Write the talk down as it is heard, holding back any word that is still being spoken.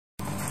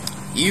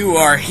You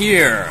are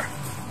here.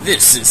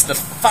 This is the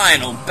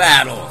final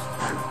battle.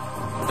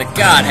 The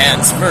God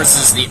Hands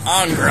versus the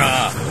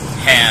Angra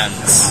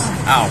Hands.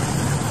 Ow.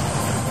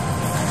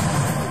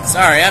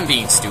 Sorry, I'm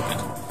being stupid.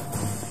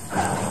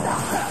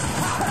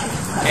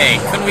 Hey,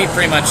 couldn't we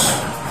pretty much...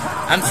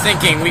 I'm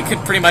thinking we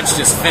could pretty much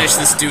just finish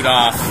this dude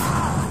off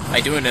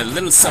by doing a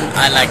little something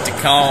I like to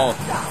call...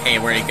 Hey,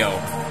 where'd he go?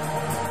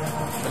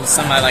 A little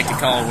something I like to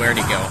call Where'd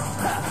he go?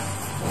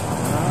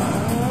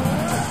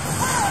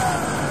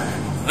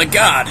 The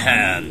God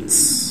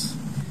Hands.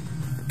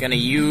 Gonna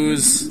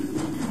use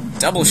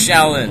double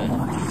Shaolin.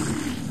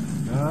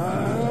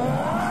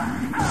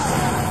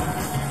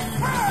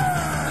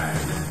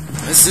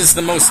 This is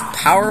the most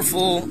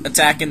powerful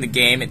attack in the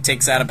game. It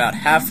takes out about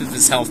half of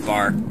his health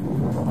bar.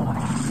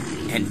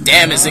 And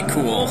damn is it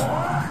cool.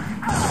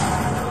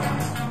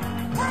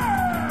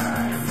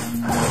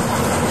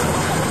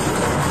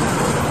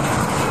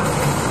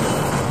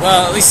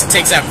 Well, at least it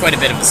takes out quite a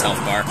bit of his health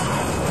bar.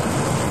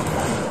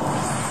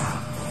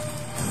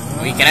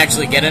 We can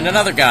actually get in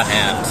another God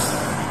Hand.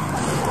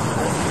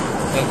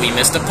 But we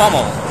missed a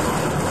pummel.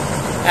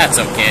 That's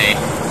okay.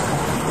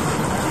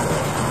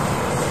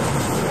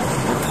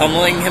 We're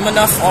pummeling him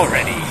enough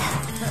already.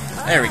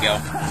 There we go.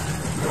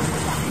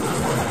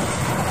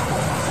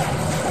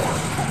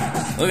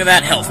 Look at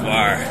that health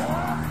bar.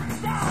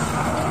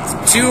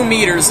 It's 2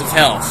 meters of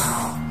health.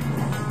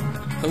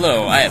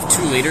 Hello, I have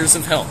 2 liters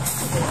of health.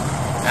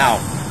 Ow.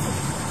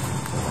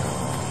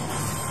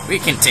 We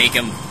can take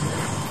him.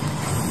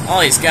 All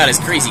he's got is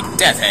crazy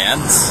death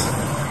hands.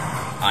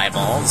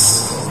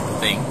 Eyeballs.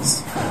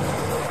 Things.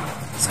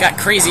 He's got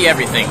crazy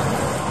everything.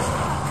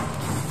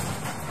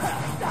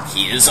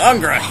 He is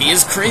Angra. He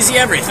is crazy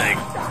everything.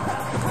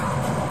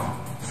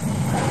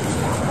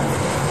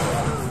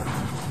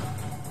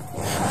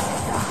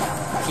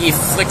 He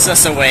flicks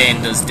us away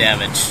and does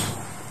damage.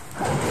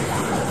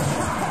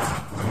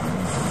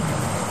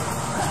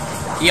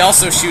 He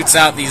also shoots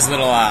out these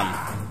little,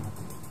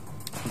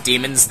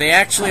 demons. They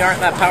actually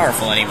aren't that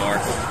powerful anymore.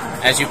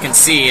 As you can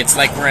see, it's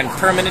like we're in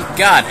permanent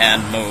God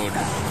Hand mode.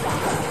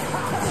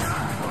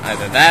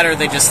 Either that or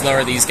they just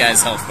lower these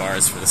guys' health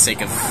bars for the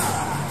sake of,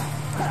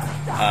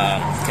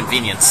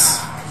 convenience.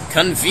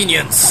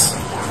 Convenience!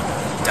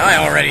 Die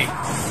already!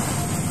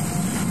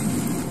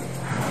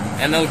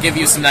 And they'll give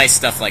you some nice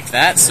stuff like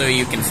that, so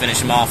you can finish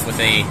them off with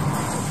a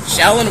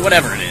Shaolin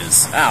whatever it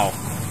is. Ow.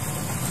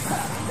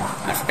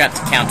 I forgot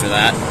to counter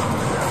that.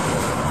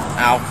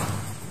 Ow.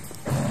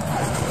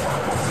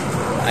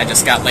 I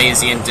just got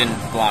lazy and didn't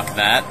block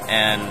that,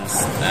 and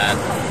that.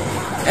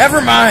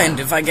 Never mind!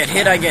 If I get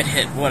hit, I get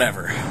hit.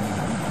 Whatever.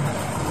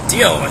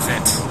 Deal with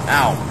it.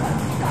 Ow.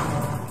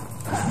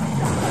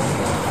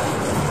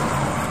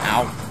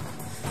 Ow.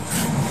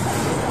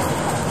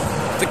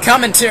 The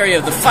commentary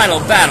of the final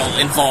battle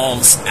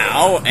involves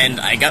ow, and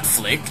I got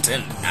flicked,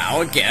 and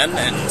ow again,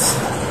 and...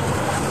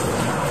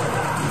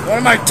 What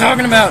am I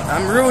talking about?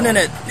 I'm ruining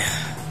it.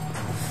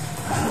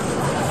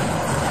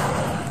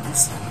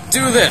 Let's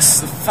do this.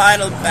 The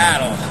final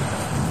battle.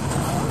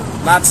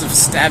 Lots of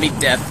stabby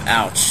death.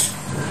 Ouch.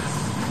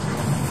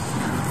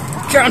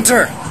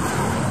 Counter!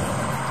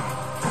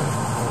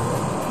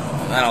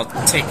 That'll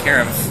take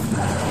care of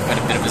quite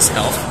a bit of his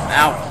health.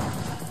 Ow.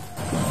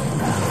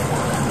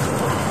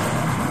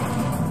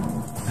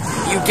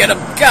 You get a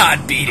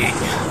god beating.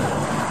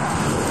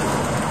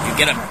 You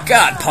get a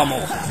god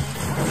pummel.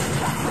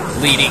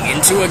 Leading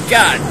into a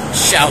god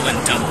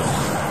Shaolin double.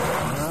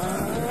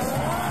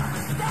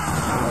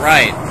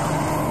 Right.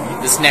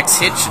 This next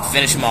hit should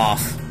finish him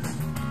off.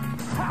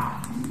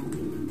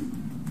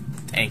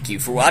 Thank you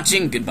for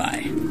watching.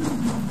 Goodbye.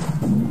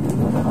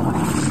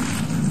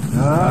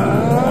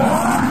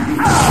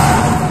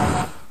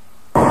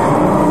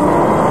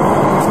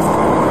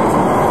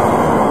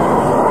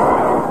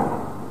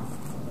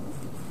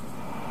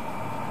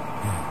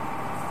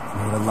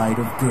 May the light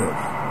of good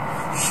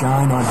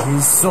shine on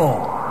his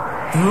soul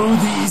through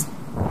these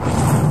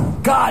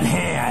God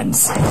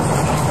Hands.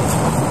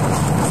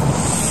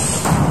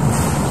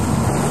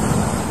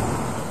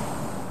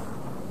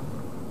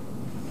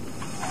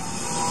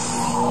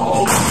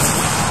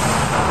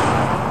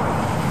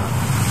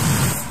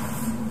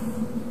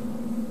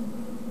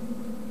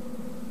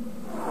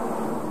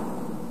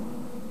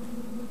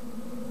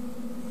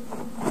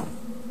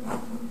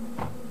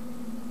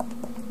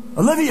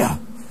 Olivia!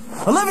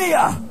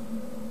 Olivia!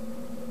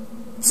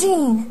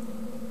 Jean!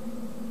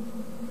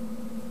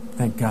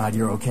 Thank God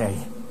you're okay.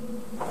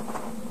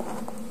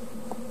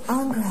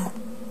 Angra.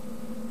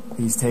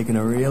 He's taken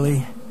a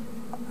really,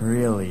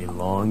 really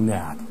long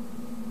nap.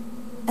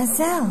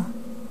 Azel.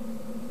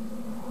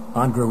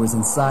 Angra was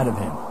inside of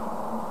him.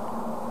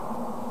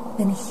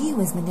 Then he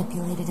was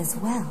manipulated as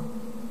well.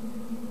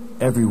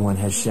 Everyone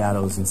has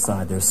shadows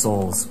inside their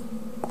souls.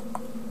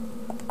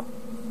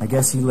 I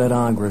guess he let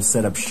Angra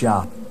set up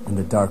shop in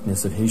the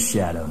darkness of his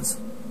shadows.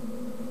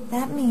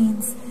 That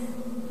means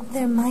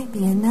there might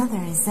be another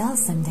Azel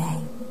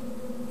someday.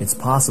 It's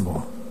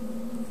possible.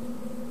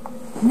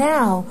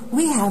 Now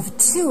we have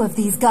 2 of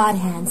these God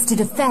Hands to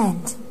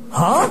defend.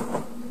 Huh?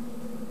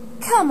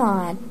 Come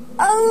on.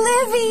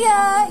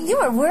 Olivia, you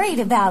were worried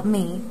about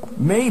me.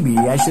 Maybe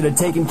I should have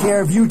taken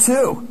care of you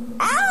too.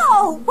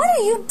 Ow! What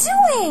are you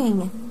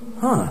doing?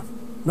 Huh.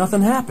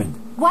 Nothing happened.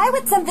 Why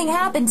would something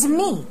happen to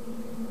me?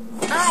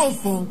 I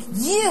think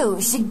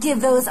you should give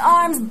those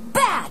arms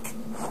back.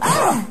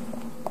 Ugh.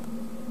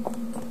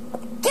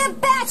 Get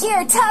back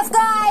here, tough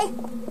guy!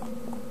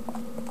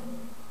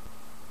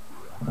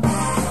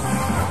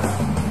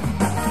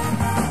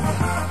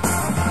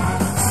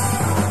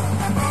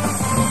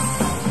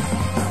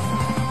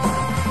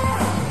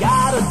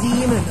 Got a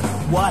demon,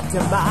 what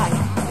am I?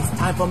 It's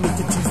time for me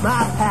to choose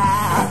my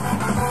path.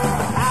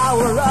 The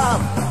power of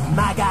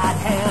my God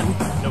hand,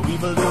 no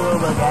evildoer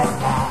will get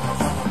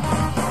past.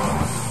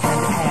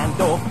 Hand to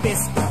hand or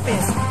fist to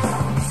fist,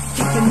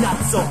 kick your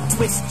nuts or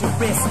twist your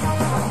wrist.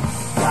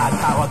 God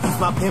power keeps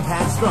my pimp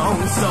hand strong,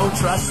 so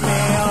trust me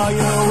or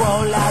you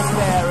won't last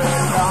very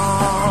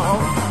long.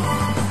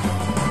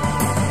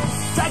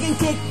 Dragon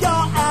kick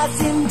your ass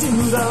into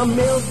the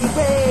Milky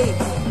Way.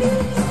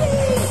 Milky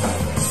Way.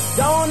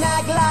 Don't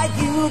act like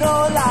you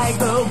don't like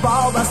the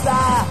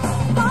Bulbasaur.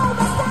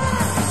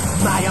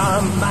 Bulbasaur. My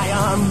arm, my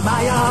arm,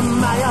 my arm,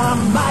 my arm,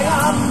 my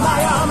arm,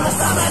 my arm, the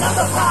summon of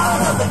the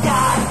power of the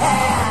God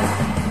hand.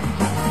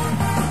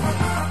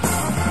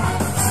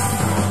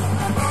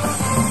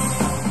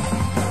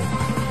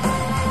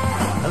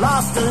 I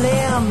lost a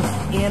limb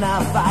in a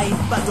fight,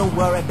 but don't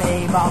worry,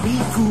 babe, I'll be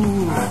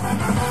cool.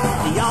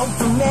 The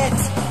ultimate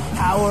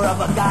power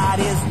of a god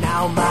is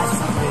now my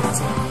secret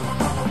tool.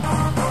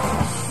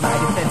 My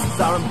defenses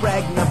are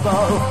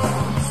impregnable.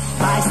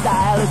 My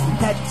style is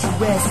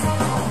impetuous.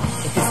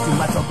 If it's too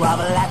much, I'll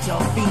grovel at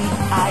your feet.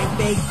 I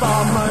beg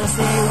for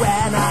mercy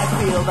when I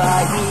feel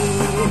the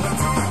heat.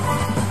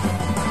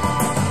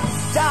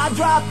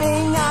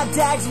 Jaw-dropping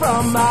attacks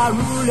from my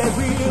roulette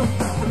wheel.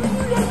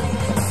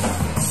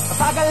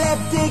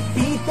 Apocalyptic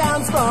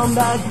beatdowns from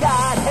the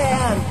God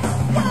hand.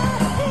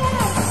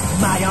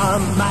 My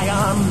arm, my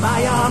arm,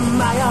 my arm,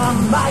 my arm,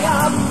 my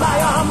arm,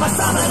 my arm, my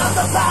summon of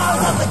the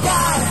power of the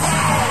God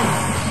hand.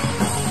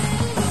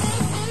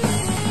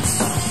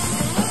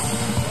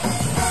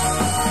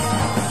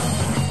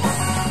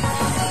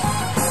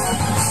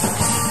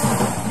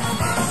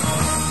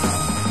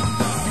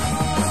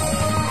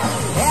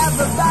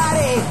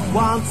 Everybody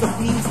wants a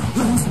piece.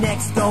 Who's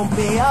next? Don't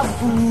be a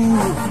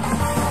fool.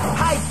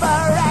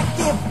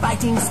 Hyperactive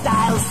fighting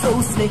style,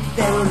 so slick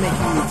they will make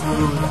you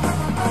drool.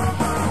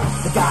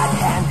 The God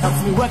hand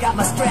helps me work out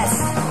my stress.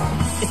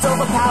 It's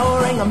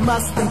overpowering, I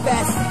must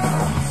confess.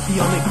 The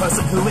only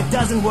person who it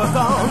doesn't work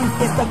on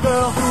is the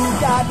girl who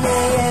got me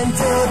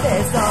into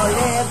this,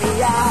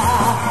 Olivia.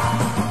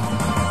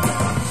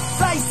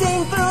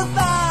 Slicing through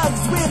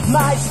thugs with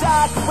my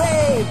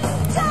shockwave.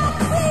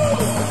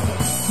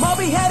 Shockwave. More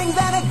beheading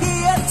than a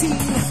guillotine.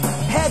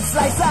 Head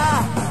slicer.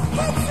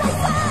 Head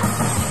slicer.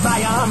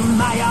 My arm,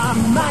 my arm,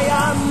 my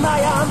arm,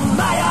 my arm,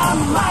 my arm,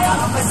 my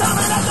arm. I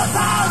summon up the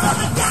power of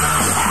the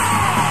God hand.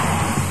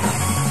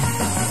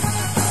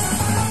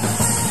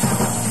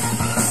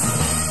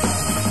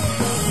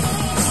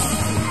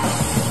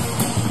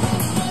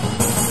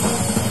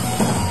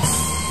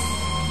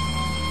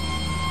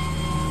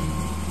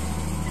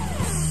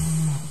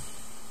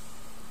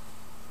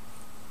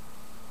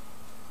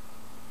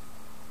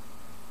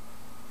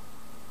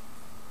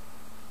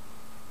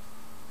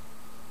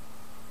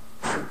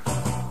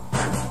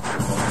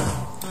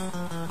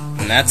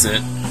 And that's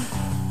it.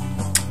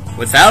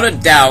 Without a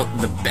doubt,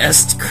 the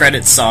best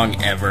credit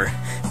song ever.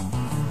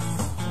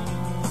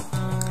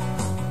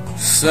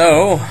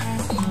 So,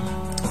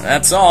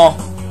 that's all.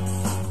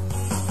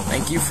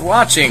 Thank you for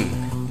watching.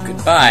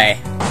 Goodbye.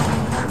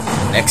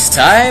 Next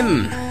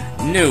time,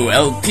 new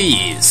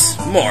LPs,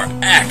 more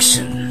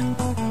action,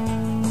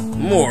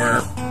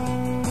 more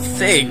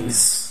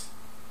things.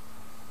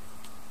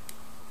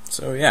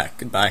 So yeah,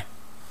 goodbye.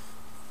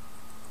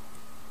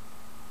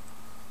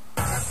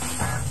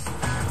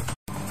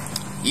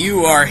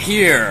 You are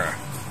here.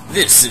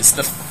 This is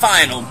the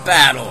final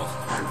battle.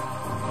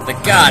 The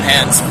God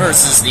Hands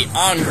versus the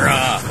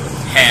Angra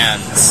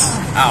Hands.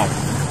 Ow.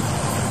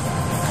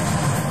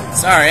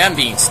 Sorry, I'm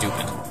being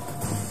stupid.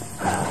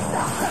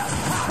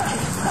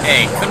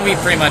 Hey, couldn't we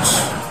pretty much...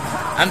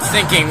 I'm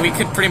thinking we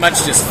could pretty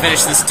much just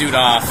finish this dude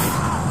off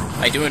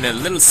by doing a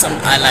little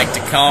something I like to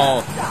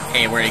call...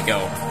 Hey, where'd he go?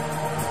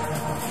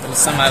 A little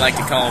something I like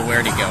to call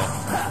Where'd he go?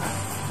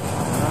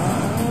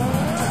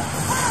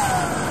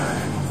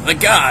 The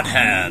God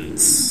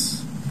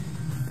Hands.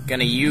 We're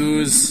gonna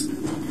use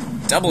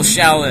Double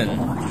Shaolin.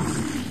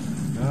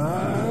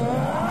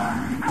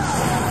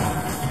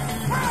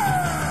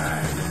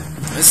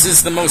 This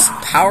is the most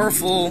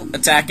powerful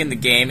attack in the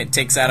game. It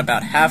takes out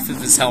about half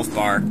of his health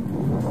bar.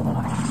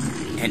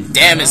 And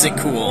damn is it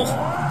cool.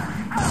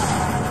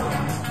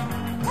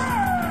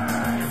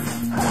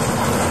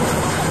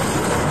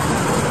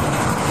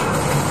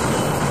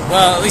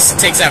 Well, at least it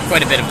takes out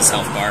quite a bit of his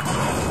health bar.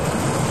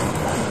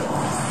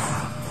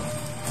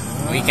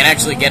 We can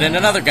actually get in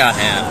another God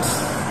Hand.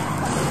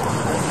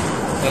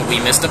 But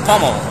we missed a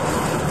pummel.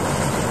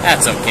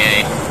 That's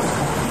okay.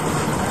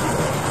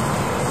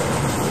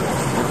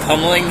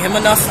 pummeling him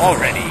enough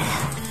already.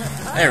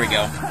 There we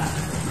go.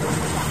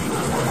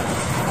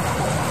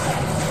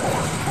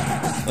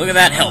 Look at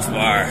that health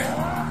bar.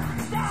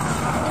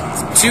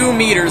 It's 2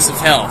 meters of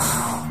health.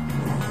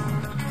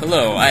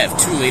 Hello, I have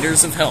 2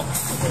 liters of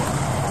health.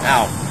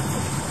 Ow.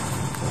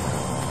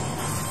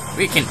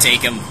 We can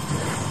take him.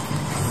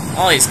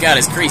 All he's got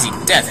is crazy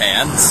death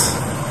hands.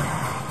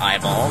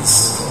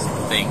 Eyeballs.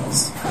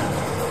 Things.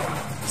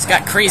 He's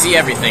got crazy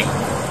everything.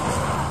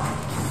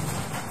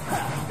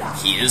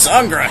 He is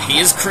Angra. He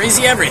is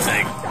crazy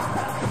everything.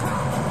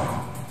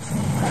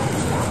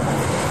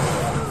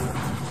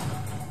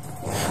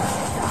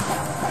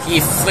 He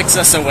flicks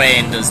us away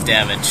and does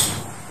damage.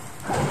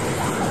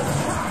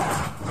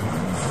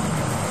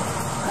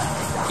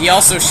 He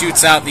also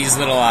shoots out these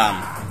little,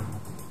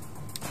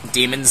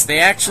 demons. They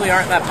actually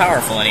aren't that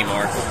powerful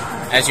anymore.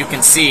 As you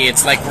can see,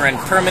 it's like we're in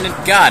permanent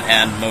God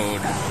Hand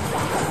mode.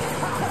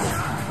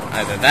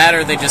 Either that,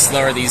 or they just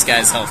lower these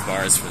guys' health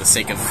bars for the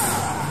sake of,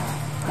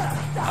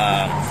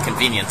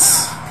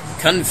 convenience.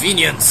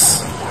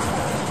 Convenience!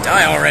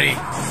 Die already!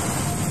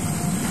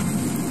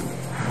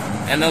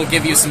 And they'll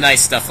give you some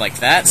nice stuff like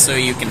that, so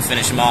you can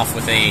finish them off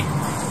with a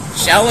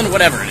Shaolin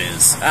whatever it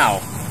is. Ow.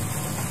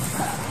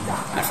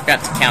 I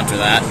forgot to counter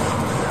that.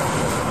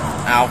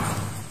 Ow.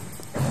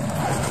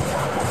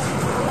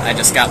 I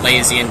just got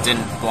lazy and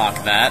didn't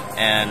block that,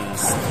 and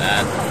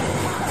that...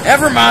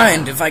 Never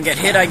mind! If I get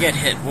hit, I get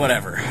hit.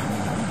 Whatever.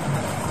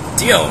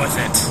 Deal with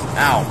it.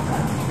 Ow.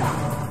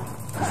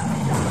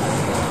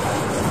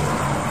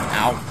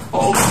 Ow.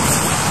 Oh.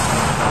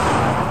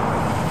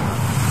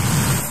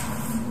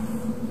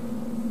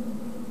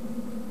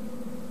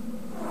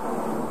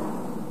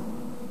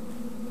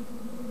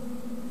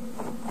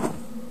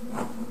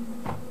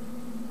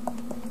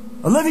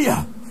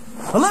 Olivia!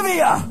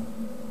 Olivia!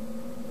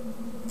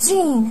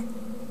 Jean.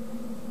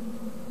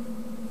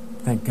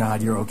 Thank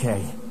God you're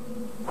okay.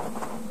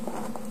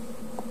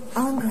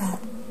 Angra.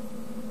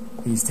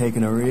 He's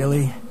taken a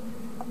really,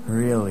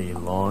 really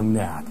long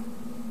nap.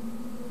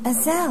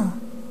 Azel.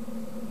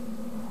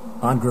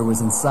 Angra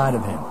was inside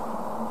of him.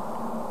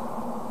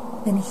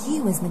 Then he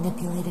was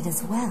manipulated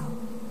as well.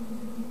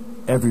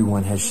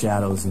 Everyone has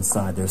shadows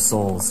inside their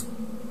souls.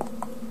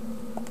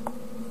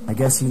 I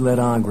guess he let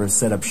Angra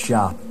set up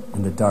shop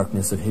in the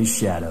darkness of his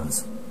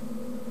shadows.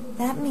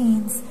 That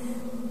means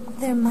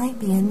there might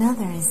be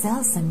another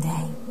Azel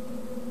someday.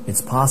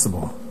 It's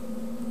possible.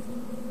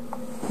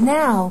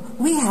 Now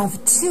we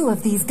have 2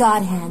 of these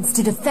God Hands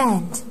to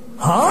defend.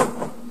 Huh?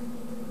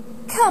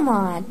 Come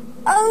on,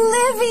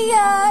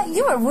 Olivia!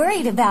 You were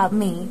worried about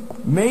me.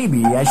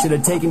 Maybe I should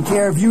have taken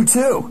care of you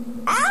too.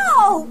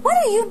 Ow! What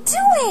are you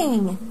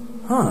doing?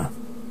 Huh.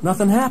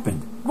 Nothing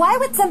happened. Why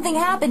would something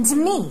happen to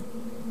me?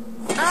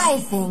 I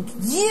think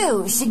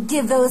you should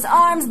give those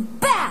arms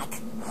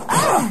back!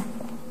 Ugh.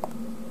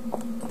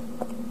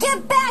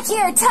 Get back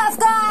here, tough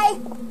guy!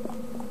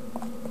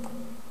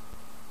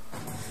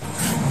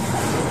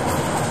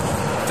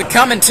 The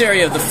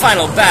commentary of the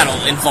final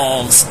battle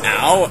involves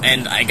ow,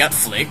 and I got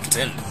flicked,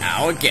 and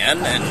ow again,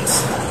 and...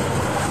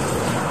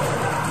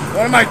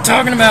 What am I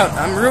talking about?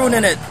 I'm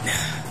ruining it.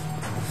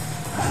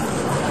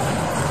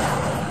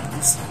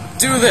 Let's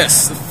do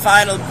this, the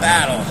final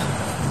battle.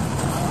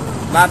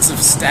 Lots of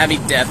stabby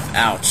death,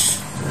 ouch.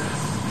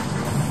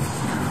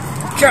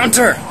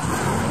 Counter!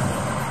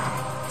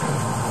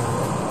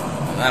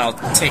 That'll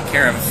take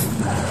care of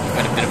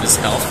quite a bit of his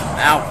health.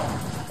 Ow.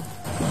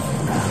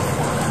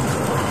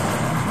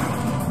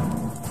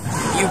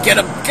 You get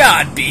a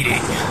god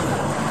beating.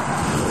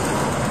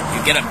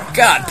 You get a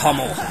god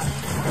pummel.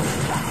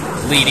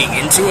 Leading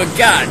into a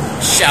god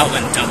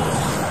Shaolin double.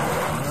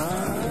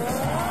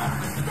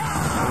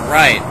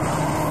 Right.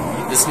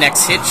 This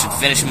next hit should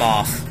finish him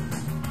off.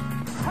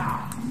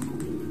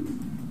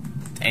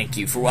 Thank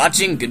you for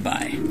watching.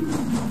 Goodbye.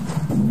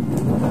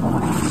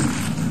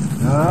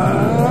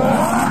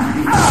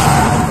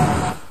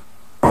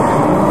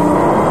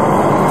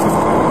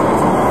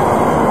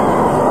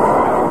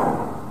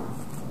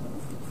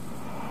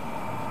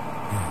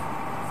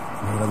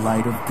 May the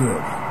light of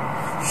good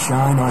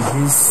shine on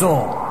his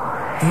soul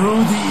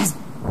through these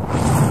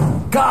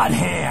God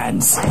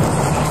Hands.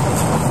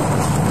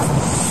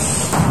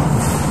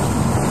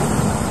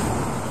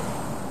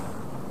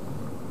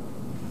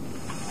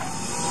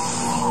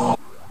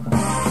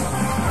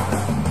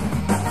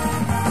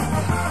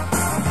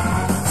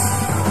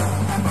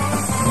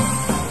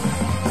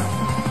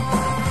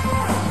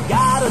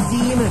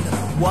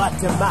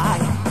 What am I?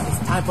 It's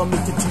time for me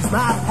to choose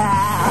my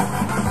path.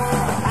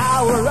 The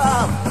power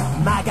of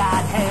my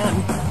God Hand,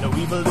 no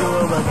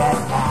evildoer will get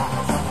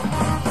past.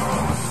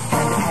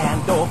 Hand to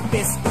hand or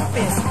fist to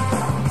fist,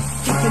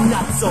 kick your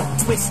nuts or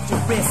twist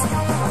your wrist.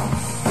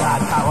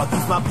 God power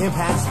keeps my pimp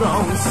hand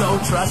strong, so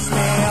trust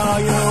me or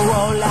you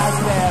won't last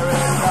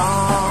very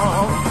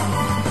long.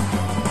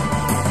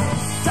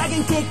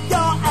 Dragon kick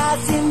your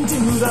ass into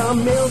the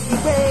Milky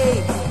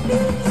Way.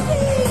 Milky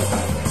Way.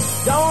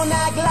 Don't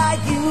act like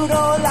you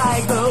don't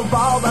like the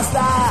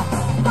Bulbasaur.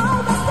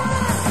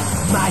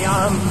 My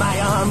arm,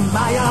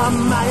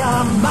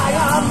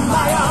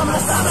 the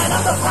summit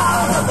of the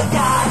power of the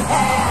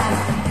Godhead.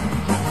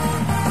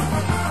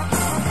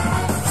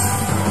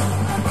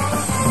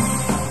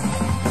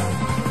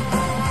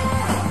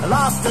 I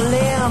lost a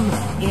limb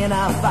in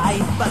a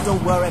fight, but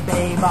don't worry,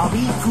 babe, I'll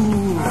be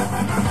cool.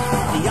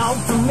 The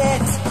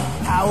ultimate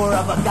power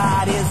of a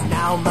god is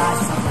now my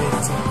secret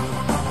tool.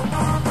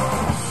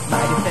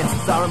 My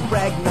defenses are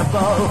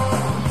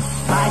impregnable.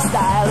 My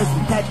style is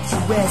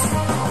impetuous.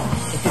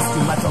 If it's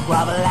too much, I'll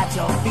grovel at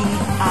your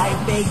feet. I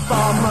beg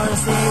for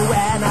mercy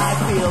when I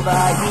feel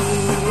the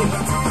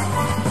heat.